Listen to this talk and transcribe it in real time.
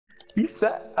He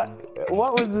said,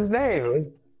 what was his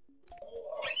name?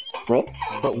 What?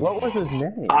 But what was his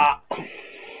name? I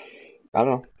don't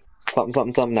know. Something,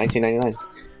 1999.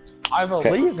 I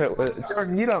believe it was.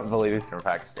 Jordan, you don't believe it's from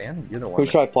Pakistan. You're the one. Who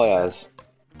should I play as?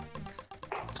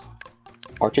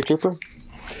 Archer Trooper?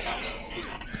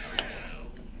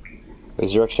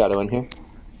 Is your Shadow in here?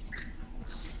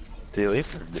 Did he leave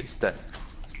or did he stay?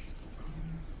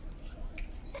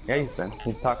 Yeah, he's in.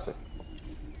 He's toxic.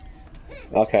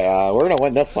 Okay, we're gonna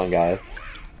win this one, guys.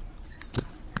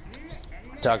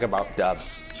 Talk about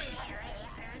dubs.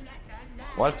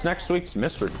 What's next week's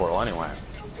mystery portal anyway?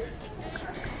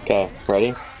 Okay,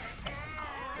 ready?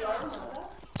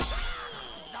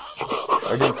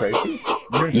 Are you doing crazy?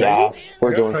 Yeah,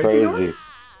 we're doing crazy.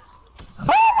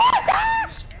 Oh my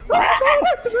gosh!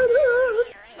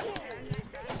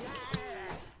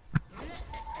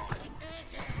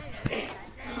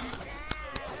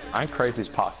 I'm crazy as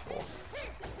possible.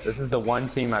 This is the one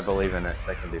team I believe in it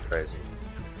that can do crazy.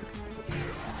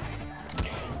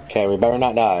 Okay, we better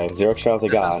not die. Zero Shell's a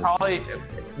god.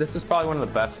 This is probably one of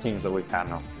the best teams that we've had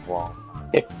in a while.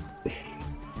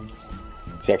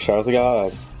 Zero Shell's a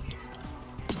god.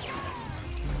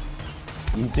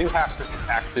 You do have to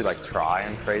actually like try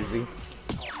and crazy.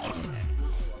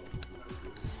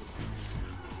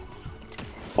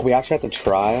 Oh, we actually have to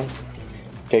try.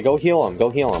 Okay, go heal him. Go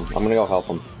heal him. I'm gonna go help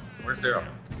him. Where's Zero?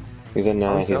 He's in.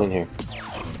 He's in here.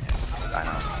 I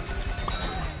know.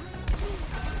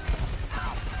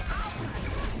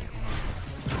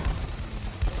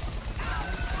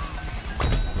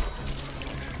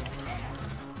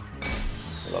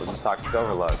 I love this toxic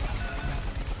overload.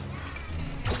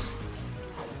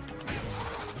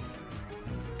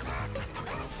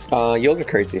 You'll get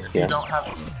crazy. Yeah. You don't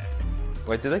have.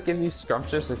 Wait, do they give you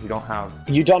scrumptious if you don't have?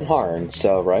 You done hard,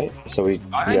 so right? So we.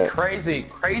 I think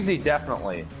crazy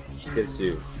definitely gives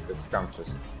you the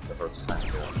scrumptious the first time.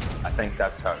 I think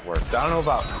that's how it works. I don't know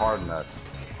about hard mode.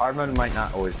 Hard mode might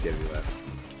not always give you that.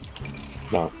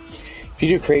 No. If you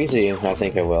do crazy, I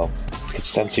think it will.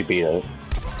 Since you beat it.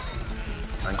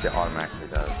 I think it automatically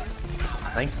does.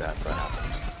 I think that, but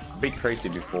I beat crazy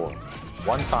before.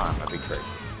 One time I beat crazy.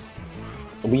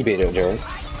 We beat it, Jared.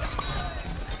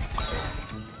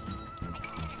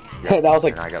 Yes, That was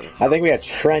like, I think we had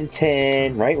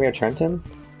Trenton, right? We had Trenton?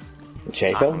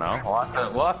 Jacob? I don't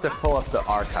know. We'll have to pull up the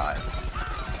archive.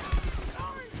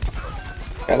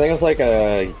 I think it was like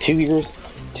 2 years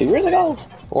ago?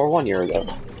 Or 1 year ago?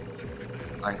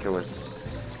 I think it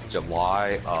was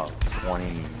July of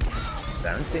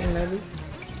 2017, maybe?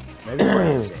 Maybe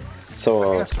 2018. So, I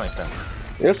think it was 2017.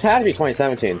 it had to be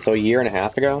 2017, so a year and a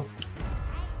half ago?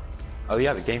 Oh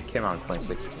yeah, the game came out in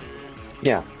 2016.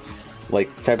 Yeah. Like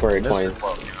February 20th.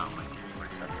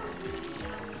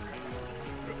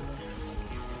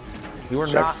 You were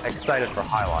not excited for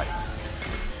highlight.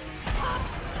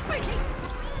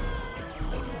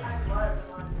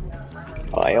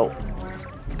 Oh,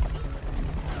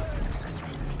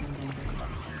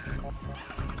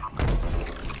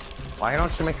 Why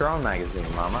don't you make your own magazine,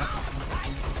 Mama?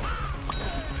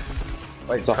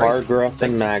 Wait, it's a hard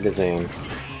griffin magazine.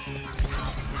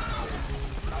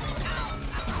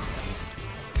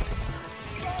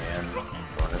 And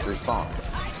one is respawn.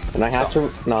 And I have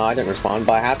to. No, I didn't respond,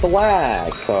 but I have to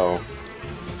lag, so.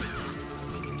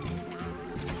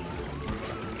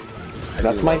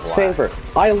 That's my favorite.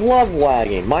 I love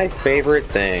lagging. My favorite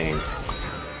thing.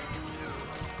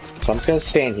 So I'm just gonna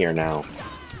stand here now.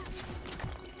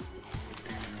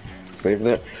 Save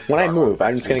the. When I move,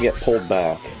 I'm just gonna get pulled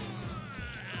back.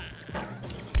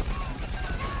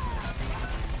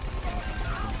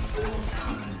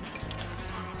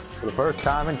 For the first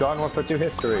time in Garden Warfare 2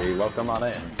 history, welcome on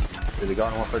in to the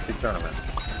Garden Warfare 2 tournament.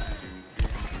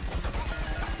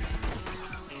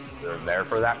 We're there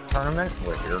for that tournament.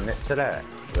 We're here in it today.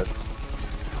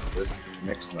 This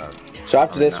mixed mode. So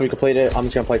after this, we complete it. I'm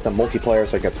just gonna play some multiplayer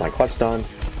so I get my quest done.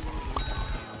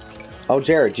 Oh,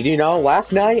 Jared, did you know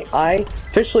last night I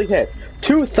officially hit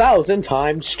 2,000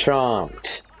 times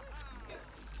chomped?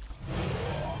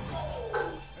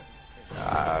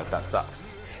 That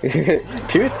sucks.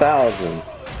 2,000.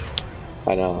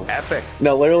 I know. Epic.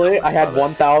 No, literally, I had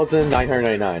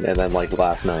 1,999, and then like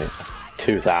last night,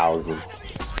 2,000.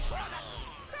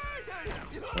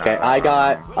 Okay, I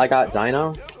got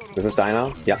Dino. Is this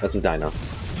Dino? Yeah, this is Dino.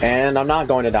 And I'm not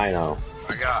going to Dino.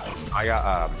 I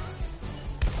got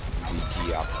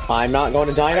CT up. I'm not going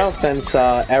to Dino since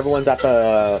everyone's at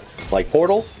the like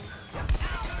portal.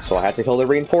 So I had to kill the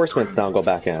reinforcements now and go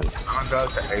back in. I'm going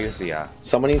to Asia.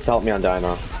 Someone needs to help me on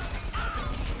Dino.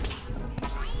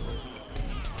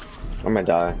 I'm gonna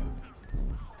die.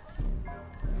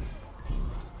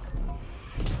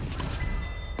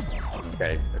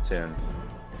 Okay, attuned.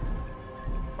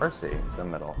 Where's he? He's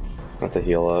in the middle. I have to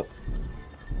heal up.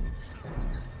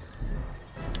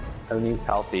 Who needs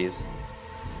healthies?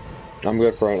 I'm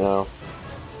good for right now.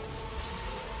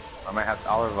 I might have.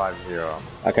 I'll revive Zero.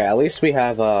 Okay, at least we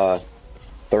have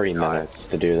 30 Got minutes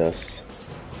to do this.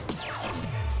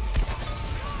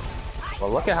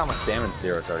 Well, look at how much damage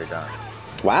Zero's already done.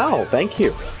 Wow, thank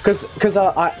you. Cause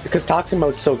Toxic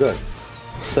Mode's so good.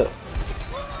 So,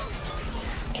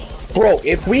 bro,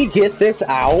 if we get this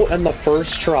out in the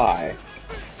first try,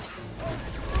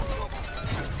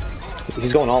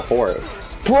 he's going all for it.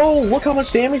 Bro, look how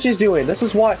much damage he's doing. This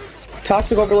is why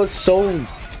Toxic Overload's so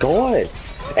good.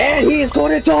 And he's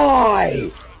gonna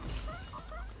die!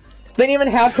 They didn't even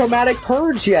have Chromatic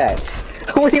Purge yet.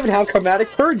 We didn't even have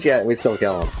Chromatic Purge yet, and we still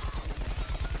kill him.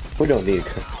 We don't need.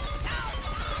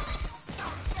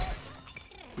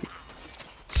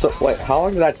 So, wait, how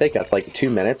long did that take us? Like 2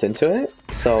 minutes into it?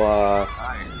 So,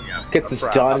 Yeah, get this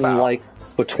done like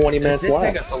with 20 minutes left.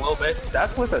 It did take us a little bit.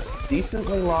 That's with a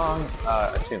decently long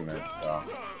attunement, so.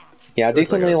 Yeah,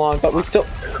 decently long, but we still,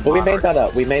 but we made that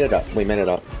up. We made it up. We made it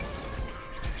up.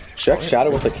 Check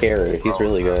Shadow with a carry. He's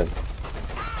really good.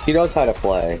 He knows how to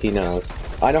play. He knows.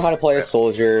 I know how to play a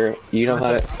soldier. You know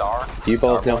how to. Star. You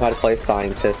both know how to play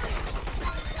scientist.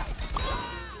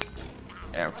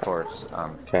 Yeah, of course.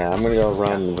 Okay, I'm gonna go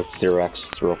run with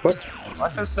 0x real quick.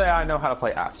 Let's just say I know how to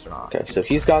play astronaut. Okay, so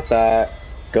he's got that.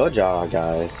 Good job,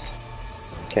 guys.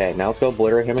 Okay, now let's go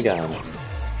obliterate him again.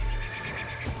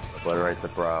 Obliterate the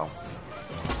bro.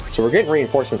 So we're getting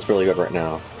reinforcements really good right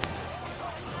now.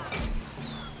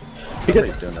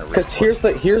 Because here's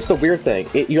the weird thing.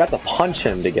 You have to punch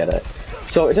him to get it.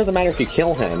 So it doesn't matter if you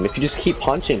kill him. If you just keep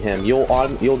punching him, you'll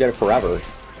get it forever.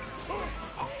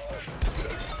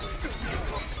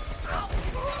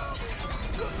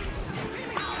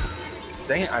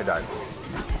 Dang it, I died.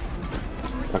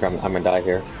 Okay, I'm gonna die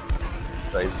here.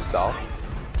 Raise yourself.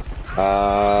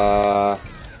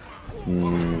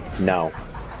 No.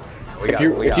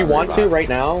 If you want to right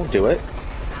now, do it.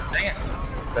 Dang it!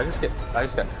 I just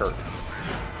got cursed.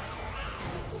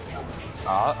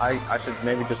 I should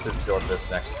maybe just absorb this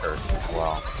next curse as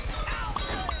well.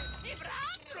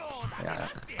 Yeah,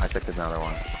 I picked another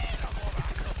one.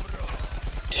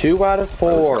 2 out of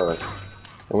 4.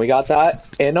 And we got that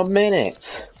in a minute.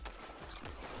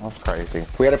 That's crazy.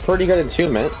 We had a pretty good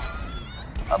attunement.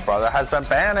 A brother has been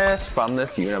banished from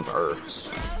this universe.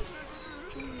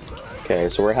 Okay,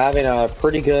 so we're having a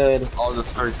pretty good... I'll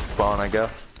just start spawn, I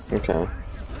guess. Okay.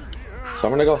 So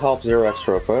I'm gonna go help 0x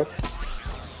real quick.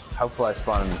 Hopefully I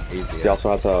spawn him easier. He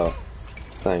also has a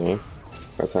thingy.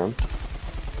 That's him.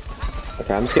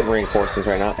 Okay, I'm just getting reinforcements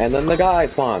right now. And then the guy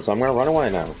spawns, so I'm gonna run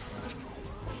away now.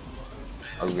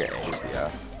 Okay,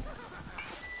 easier.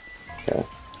 Okay.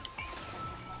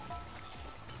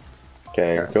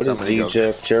 Okay, go to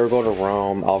Egypt, Jared go to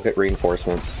Rome, I'll get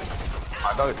reinforcements.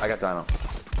 I got Dino.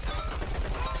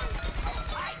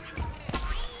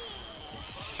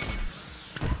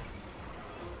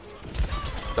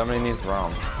 Somebody needs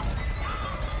Rome.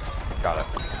 Got it.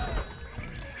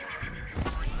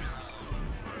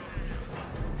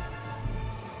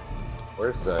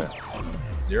 Where's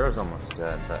Zero's almost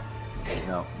dead, but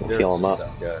no, We'll heal him up.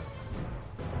 So good.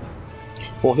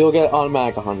 Well, he'll get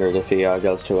automatic 100 if he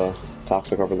goes to a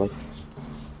toxic overlay.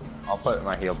 I'll put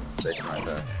my heal station right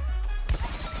there.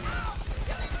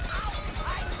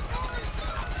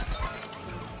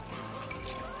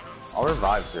 I'll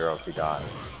revive Zero if he dies.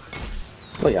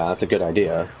 Well, yeah, that's a good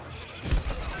idea.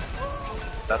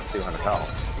 That's 200 health.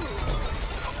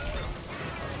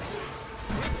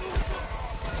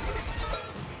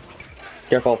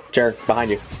 Careful, Jared,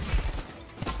 behind you.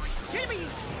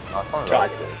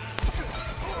 God.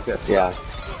 Yeah.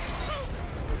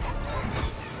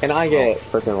 And I get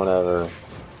freaking whatever.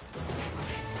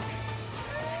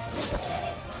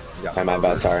 My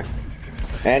bad, sorry.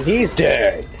 And he's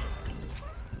dead!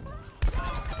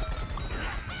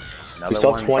 Another we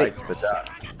still have 20.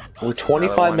 We're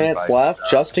 25 minutes left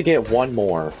just to get one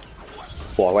more.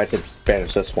 Well, I have to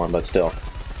banish this one, but still.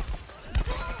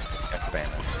 It's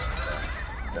banished.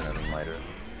 Send it in later.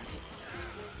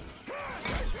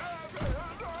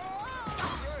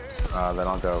 Then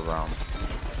I'll go Rome.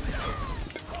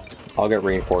 I'll get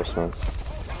reinforcements.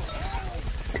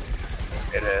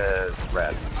 It is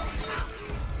red.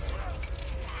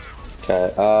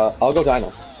 Okay, I'll go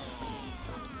Dino.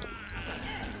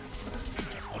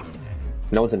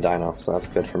 No one's in Dino, so that's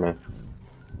good for me.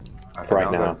 Right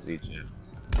now.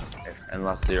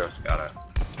 Unless Zero's got it.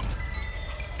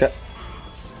 Okay.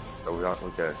 So we're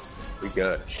good. We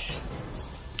good.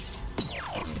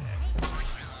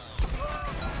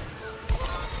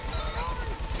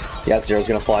 Yeah, Zero's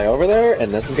gonna fly over there,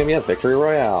 and this is gonna be a victory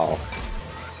royale.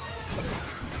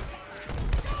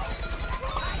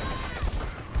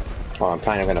 Oh, I'm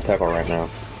kind of in a pickle right now.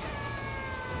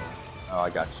 Oh, I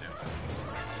got you.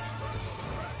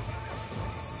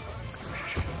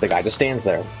 The guy just stands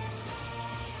there.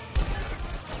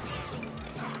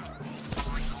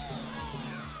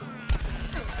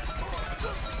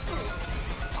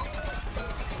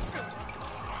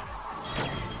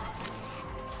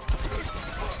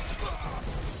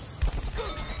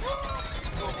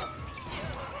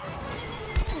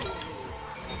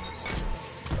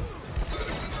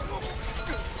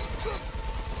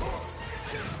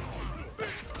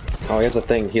 Oh, he has a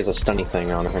thing, he has a stunning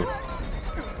thing on him.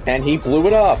 And he blew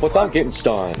it up without getting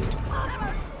stunned.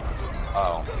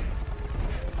 Oh.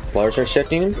 Brothers are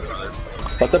shifting,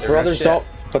 but the brothers don't,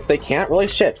 but they can't really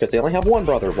shift because they only have one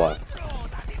brother left.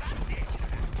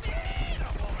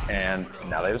 And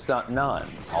now there's none.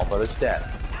 All brothers dead.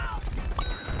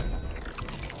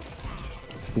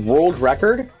 World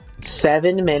record,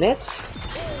 7 minutes,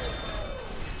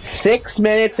 6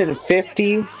 minutes and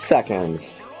 50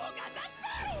 seconds.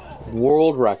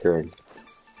 World record.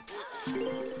 Do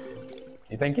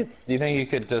you think you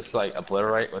could just like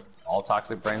obliterate with all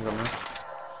toxic brains on this?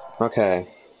 Okay.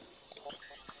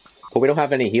 But we don't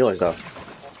have any healers though.